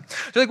the time.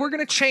 They're like, we're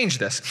going to change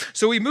this.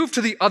 So we moved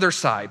to the other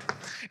side.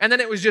 And then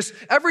it was just,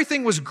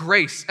 everything was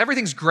grace.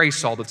 Everything's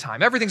grace all the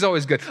time. Everything's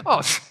always good.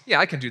 Oh, yeah,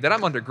 I can do that.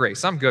 I'm under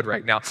grace. I'm good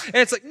right now. And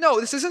it's like, no,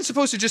 this isn't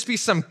supposed to just be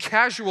some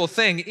casual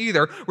thing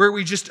either where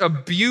we just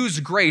abuse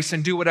grace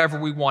and do whatever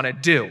we want to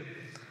do.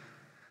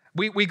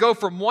 We go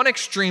from one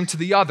extreme to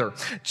the other.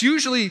 It's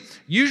usually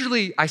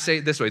I say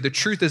it this way, the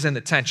truth is in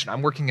the tension.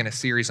 I'm working in a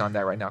series on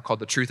that right now called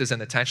The Truth is in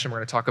the Tension. We're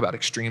going to talk about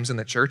extremes in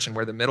the church and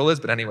where the middle is,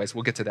 but anyways,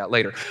 we'll get to that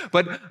later.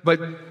 But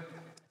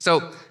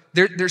so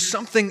there's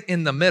something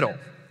in the middle.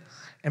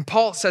 And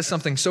Paul says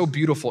something so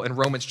beautiful in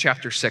Romans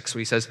chapter 6 where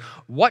he says,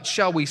 what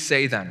shall we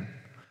say then?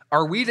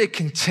 Are we to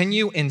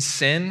continue in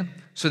sin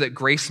so that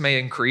grace may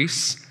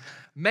increase?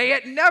 May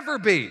it never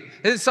be.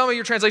 In some of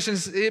your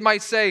translations, it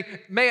might say,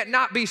 may it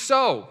not be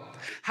so.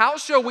 How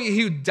shall we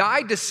who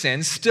died to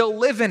sin still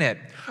live in it?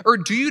 Or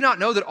do you not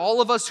know that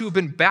all of us who have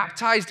been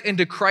baptized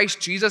into Christ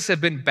Jesus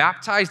have been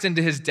baptized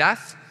into his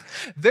death?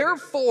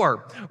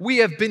 Therefore, we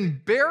have been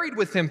buried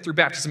with him through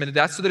baptism into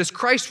death, so that as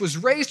Christ was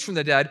raised from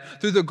the dead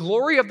through the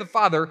glory of the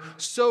Father,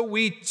 so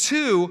we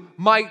too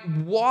might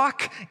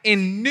walk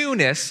in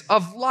newness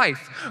of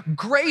life.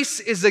 Grace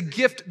is a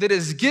gift that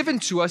is given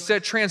to us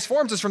that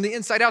transforms us from the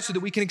inside out so that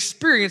we can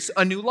experience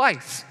a new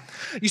life.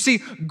 You see,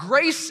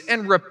 grace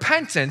and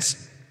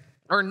repentance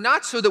are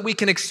not so that we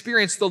can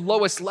experience the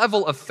lowest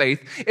level of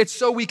faith, it's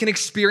so we can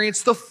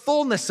experience the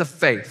fullness of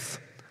faith.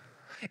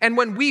 And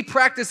when we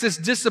practice this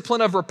discipline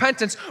of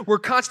repentance, we're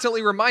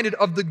constantly reminded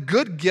of the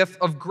good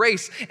gift of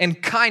grace and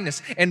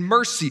kindness and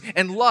mercy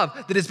and love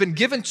that has been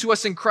given to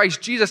us in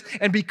Christ Jesus.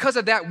 And because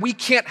of that, we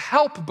can't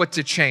help but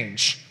to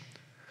change.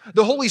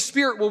 The Holy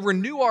Spirit will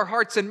renew our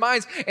hearts and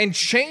minds and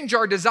change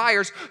our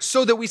desires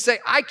so that we say,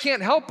 I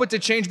can't help but to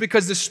change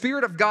because the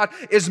Spirit of God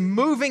is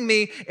moving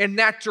me in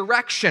that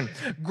direction.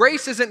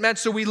 Grace isn't meant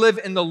so we live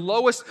in the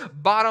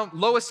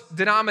lowest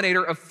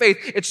denominator of faith.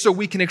 It's so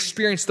we can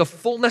experience the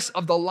fullness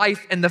of the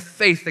life and the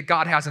faith that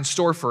God has in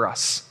store for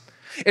us.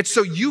 It's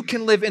so you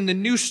can live in the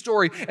new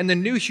story and the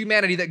new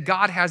humanity that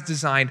God has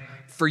designed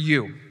for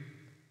you.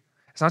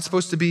 It's not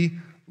supposed to be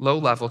low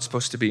level. It's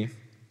supposed to be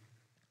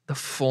the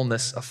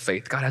fullness of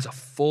faith. God has a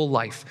full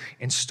life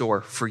in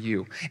store for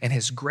you, and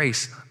his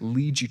grace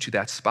leads you to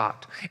that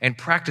spot. And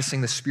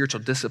practicing the spiritual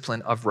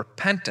discipline of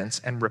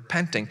repentance and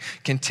repenting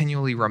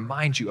continually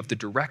reminds you of the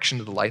direction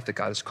of the life that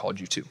God has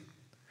called you to.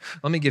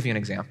 Let me give you an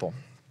example.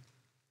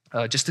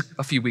 Just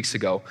a few weeks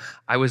ago,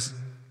 I was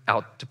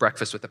out to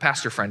breakfast with a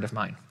pastor friend of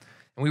mine.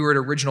 And we were at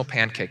Original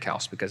Pancake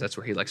House because that's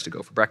where he likes to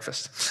go for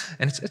breakfast.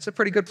 And it's a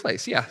pretty good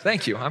place. Yeah,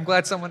 thank you. I'm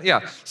glad someone,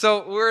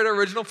 So we're at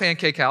Original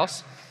Pancake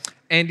House.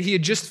 And he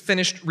had just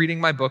finished reading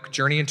my book,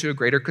 Journey into a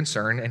Greater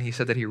Concern, and he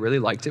said that he really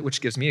liked it,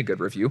 which gives me a good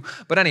review.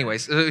 But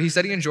anyways, he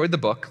said he enjoyed the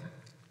book,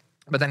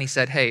 but then he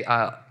said, hey,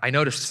 I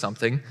noticed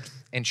something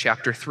in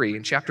chapter 3.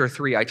 In chapter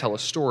 3, I tell a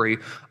story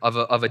of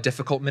a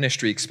difficult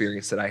ministry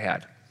experience that I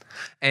had.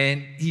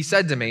 And he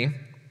said to me,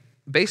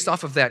 based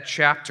off of that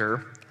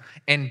chapter,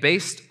 and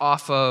based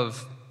off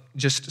of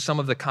just some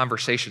of the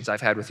conversations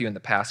I've had with you in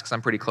the past, because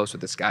I'm pretty close with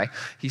this guy,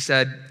 he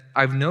said,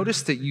 I've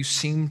noticed that you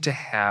seem to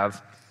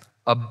have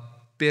a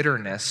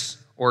bitterness,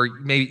 or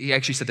maybe he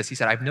actually said this. He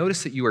said, I've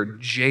noticed that you are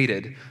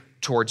jaded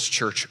towards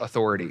church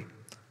authority.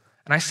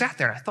 And I sat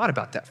there and I thought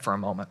about that for a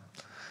moment.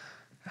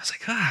 I was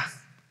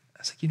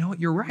like, you know what?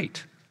 You're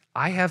right.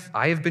 I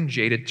have been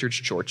jaded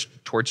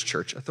towards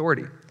church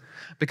authority.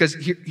 Because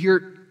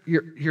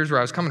here's where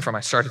I was coming from.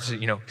 I started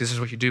to, this is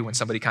what you do when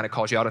somebody kind of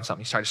calls you out on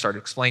something. You start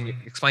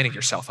explaining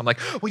yourself. I'm like,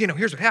 well,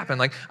 here's what happened.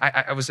 Like,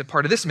 I was a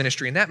part of this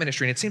ministry and that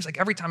ministry, and it seems like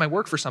every time I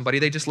work for somebody,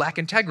 they just lack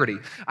integrity.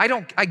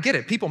 I get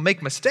it. People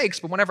make mistakes,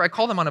 but whenever I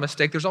call them on a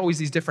mistake, there's always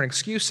these different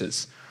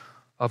excuses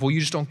of, well,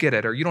 you just don't get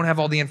it, or you don't have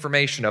all the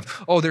information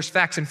of, oh, there's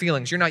facts and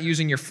feelings. You're not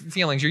using your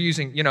feelings. You're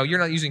using, you're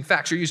not using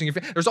facts. You're using your,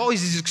 there's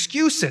always these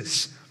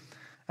excuses.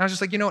 And I was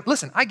just like,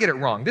 listen, I get it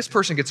wrong. This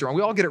person gets it wrong.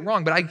 We all get it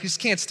wrong, but I just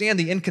can't stand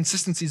the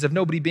inconsistencies of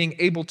nobody being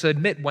able to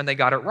admit when they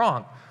got it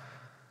wrong.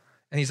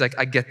 And he's like,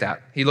 I get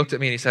that. He looked at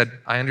me and he said,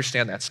 I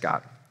understand that,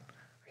 Scott.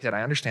 He said,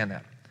 I understand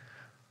that.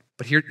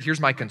 But here's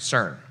my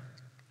concern.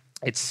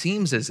 It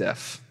seems as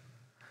if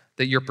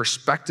that your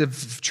perspective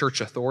of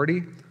church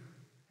authority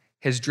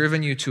has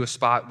driven you to a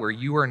spot where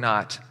you are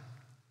not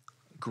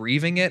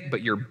grieving it,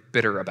 but you're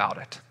bitter about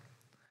it.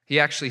 He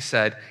actually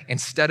said,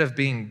 instead of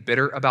being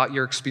bitter about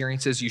your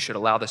experiences, you should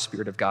allow the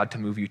Spirit of God to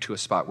move you to a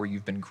spot where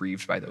you've been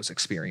grieved by those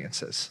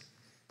experiences.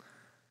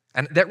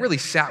 And that really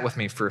sat with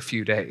me for a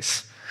few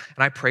days.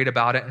 And I prayed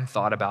about it and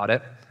thought about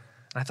it.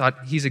 And I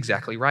thought, he's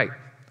exactly right.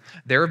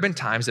 There have been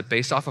times that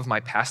based off of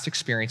my past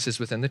experiences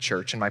within the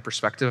church and my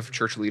perspective of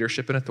church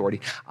leadership and authority,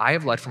 I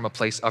have led from a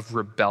place of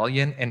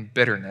rebellion and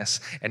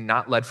bitterness and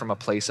not led from a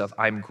place of,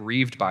 I'm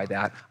grieved by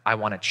that, I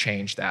want to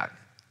change that.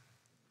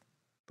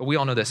 But we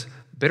all know this.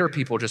 Bitter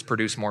people just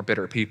produce more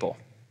bitter people.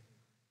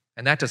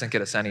 And that doesn't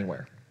get us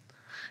anywhere.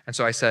 And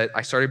so I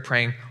started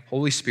praying,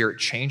 Holy Spirit,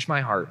 change my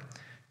heart,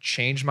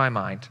 change my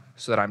mind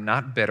so that I'm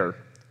not bitter,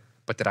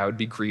 but that I would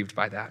be grieved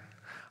by that.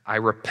 I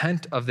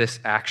repent of this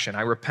action.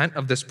 I repent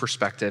of this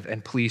perspective,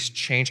 and please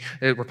change.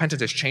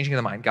 Repentance is changing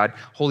the mind. God,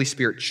 Holy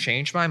Spirit,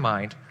 change my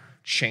mind,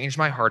 change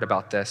my heart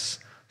about this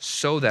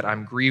so that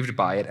I'm grieved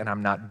by it and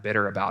I'm not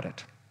bitter about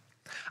it.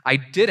 I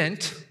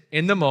didn't,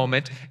 in the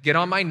moment, get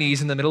on my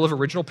knees in the middle of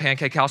Original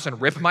Pancake House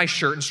and rip my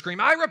shirt and scream,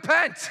 I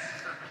repent!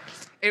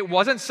 It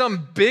wasn't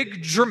some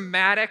big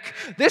dramatic,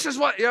 this is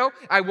what,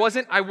 I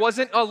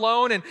wasn't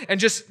alone and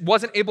just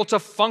wasn't able to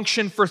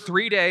function for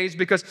 3 days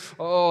because,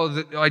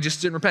 I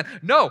just didn't repent.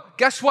 No,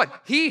 guess what?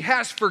 He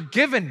has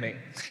forgiven me.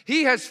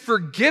 He has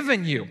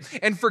forgiven you.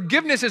 And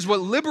forgiveness is what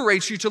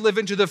liberates you to live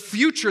into the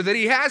future that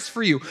he has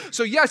for you.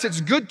 So yes,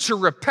 it's good to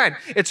repent.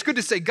 It's good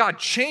to say, God,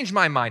 change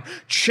my mind,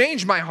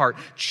 change my heart,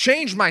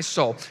 change my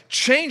soul,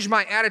 change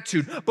my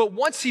attitude. But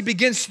once he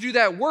begins to do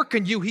that work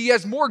in you, he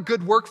has more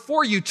good work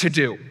for you to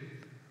do.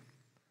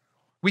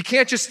 We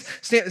can't just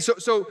stand.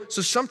 So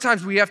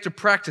sometimes we have to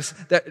practice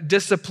that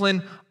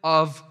discipline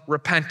of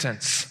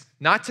repentance,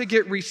 not to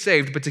get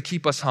resaved, but to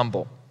keep us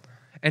humble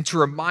and to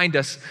remind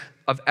us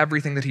of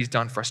everything that he's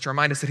done for us, to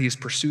remind us that he's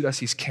pursued us,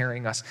 he's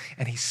carrying us,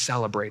 and he's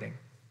celebrating.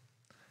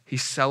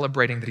 He's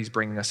celebrating that he's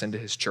bringing us into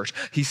his church.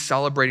 He's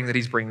celebrating that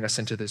he's bringing us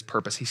into this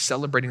purpose. He's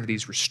celebrating that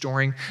he's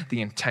restoring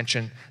the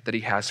intention that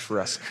he has for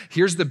us.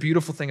 Here's the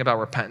beautiful thing about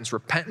repentance.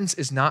 Repentance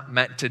is not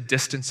meant to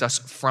distance us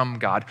from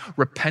God.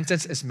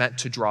 Repentance is meant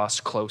to draw us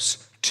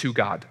close to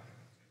God.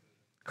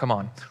 Come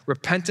on.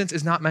 Repentance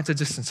is not meant to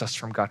distance us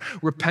from God.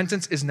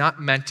 Repentance is not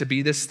meant to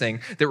be this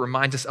thing that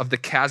reminds us of the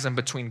chasm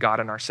between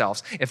God and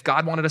ourselves. If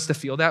God wanted us to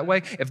feel that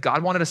way, if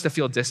God wanted us to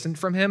feel distant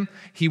from him,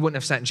 he wouldn't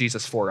have sent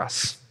Jesus for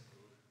us.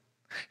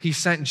 He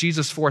sent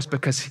Jesus for us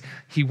because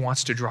he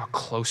wants to draw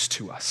close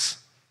to us.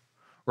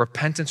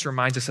 Repentance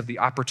reminds us of the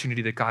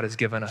opportunity that God has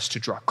given us to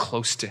draw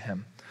close to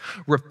him.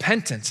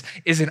 Repentance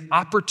is an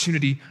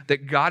opportunity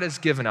that God has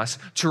given us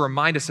to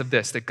remind us of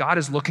this, that God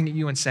is looking at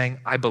you and saying,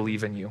 I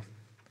believe in you.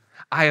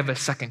 I have a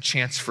second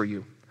chance for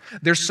you.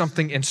 There's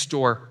something in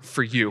store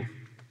for you.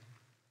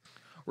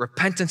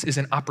 Repentance is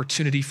an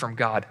opportunity from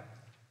God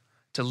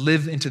to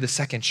live into the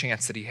second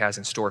chance that he has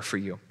in store for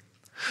you.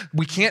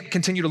 We can't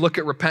continue to look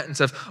at repentance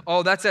of,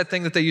 that's that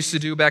thing that they used to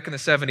do back in the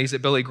 70s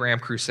at Billy Graham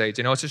crusades.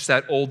 It's just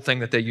that old thing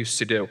that they used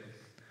to do.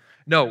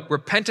 No,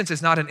 repentance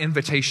is not an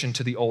invitation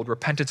to the old.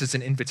 Repentance is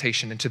an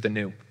invitation into the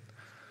new.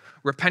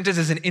 Repentance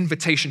is an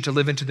invitation to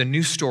live into the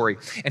new story,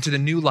 into the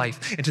new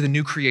life, into the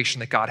new creation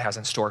that God has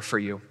in store for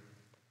you.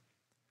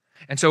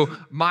 And so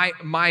my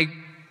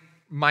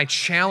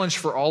challenge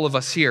for all of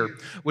us here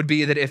would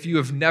be that if you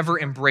have never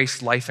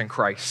embraced life in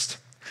Christ,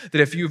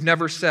 that if you've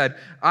never said,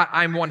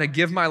 I want to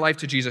give my life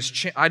to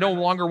Jesus, I no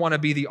longer want to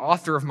be the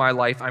author of my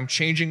life, I'm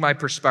changing my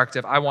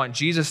perspective, I want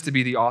Jesus to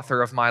be the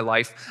author of my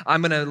life,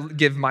 I'm going to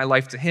give my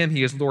life to him,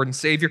 he is Lord and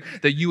Savior,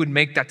 that you would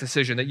make that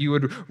decision, that you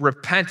would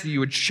repent, that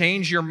you would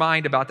change your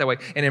mind about that way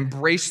and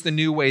embrace the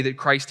new way that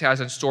Christ has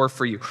in store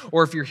for you.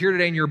 Or if you're here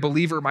today and you're a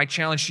believer, my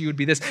challenge to you would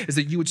be this, is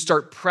that you would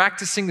start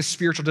practicing the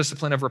spiritual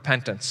discipline of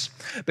repentance,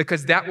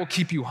 because that will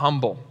keep you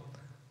humble.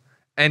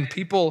 And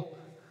people,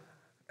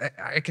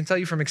 I can tell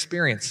you from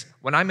experience,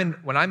 when I'm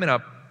in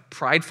a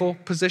prideful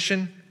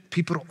position,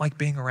 people don't like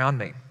being around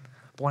me.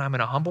 But when I'm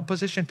in a humble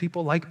position,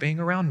 people like being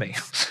around me.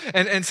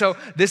 And so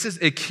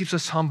it keeps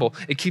us humble.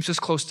 It keeps us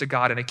close to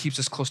God, and it keeps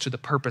us close to the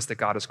purpose that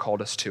God has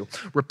called us to.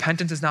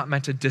 Repentance is not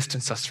meant to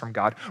distance us from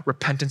God.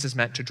 Repentance is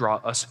meant to draw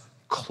us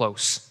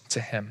close to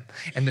him.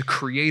 And the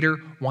Creator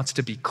wants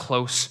to be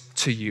close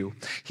to you.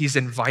 He's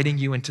inviting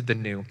you into the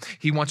new.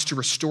 He wants to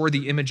restore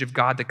the image of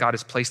God that God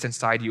has placed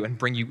inside you and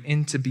bring you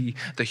in to be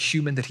the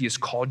human that he has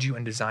called you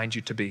and designed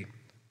you to be.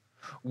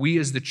 We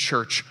as the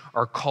church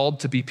are called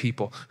to be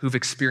people who've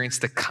experienced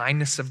the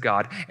kindness of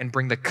God and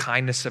bring the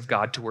kindness of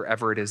God to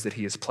wherever it is that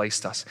he has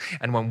placed us.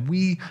 And when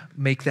we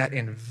make that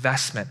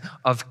investment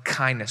of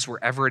kindness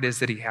wherever it is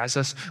that he has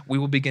us, we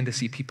will begin to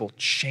see people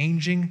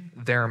changing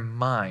their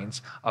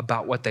minds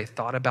about what they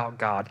thought about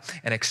God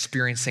and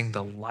experiencing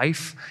the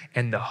life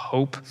and the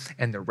hope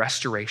and the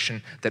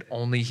restoration that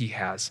only he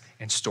has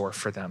in store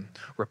for them.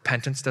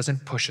 Repentance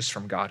doesn't push us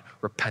from God.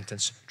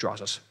 Repentance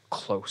draws us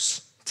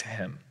close to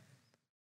him.